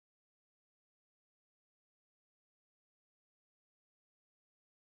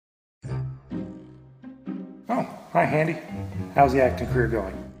Oh, hi Handy. How's the acting career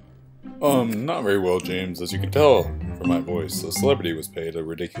going? Not very well, James. As you can tell from my voice, a celebrity was paid a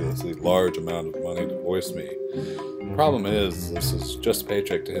ridiculously large amount of money to voice me. The problem is, this is just a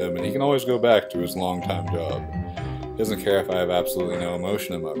paycheck to him, and he can always go back to his long-time job. He doesn't care if I have absolutely no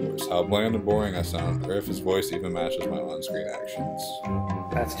emotion in my voice, how bland and boring I sound, or if his voice even matches my on-screen actions.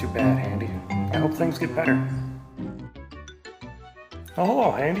 That's too bad, Handy. I hope things get better. Oh,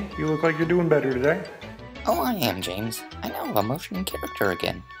 hello, Handy. You look like you're doing better today. Oh, I am, James. I now have emotion and character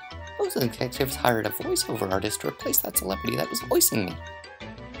again. Those executives hired a voiceover artist to replace that celebrity that was voicing me.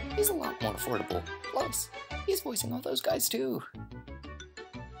 He's a lot more affordable. Plus, he's voicing all those guys too.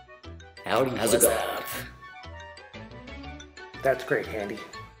 Howdy, how's it going? That's great, Handy.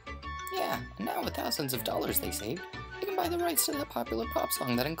 Yeah, and now with thousands of dollars they saved, they can buy the rights to that popular pop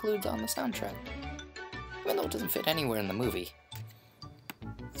song that includes on the soundtrack. Even though it doesn't fit anywhere in the movie.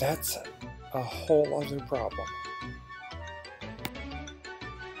 That's a whole other problem.